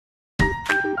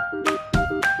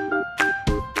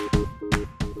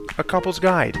A Couple's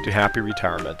Guide to Happy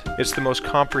Retirement. It's the most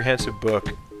comprehensive book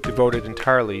devoted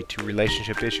entirely to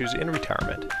relationship issues in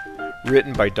retirement.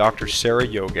 Written by Dr. Sara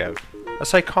Yogev, a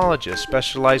psychologist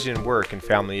specializing in work and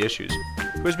family issues,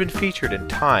 who has been featured in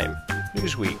Time,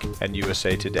 Newsweek, and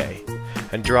USA Today,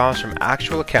 and draws from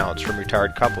actual accounts from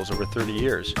retired couples over 30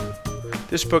 years.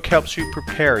 This book helps you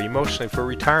prepare emotionally for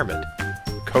retirement,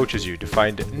 coaches you to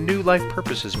find new life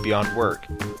purposes beyond work,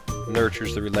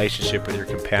 nurtures the relationship with your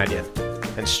companion,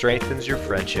 and strengthens your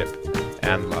friendship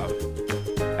and love,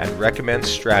 and recommends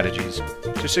strategies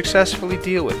to successfully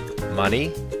deal with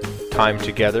money, time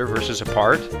together versus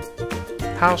apart,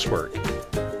 housework,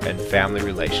 and family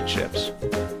relationships.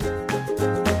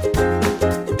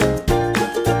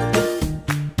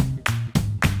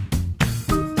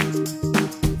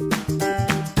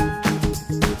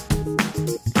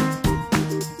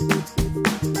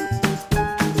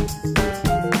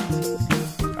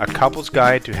 A Couple's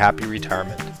Guide to Happy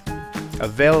Retirement.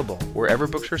 Available wherever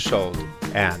books are sold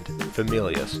and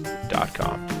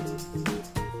familias.com.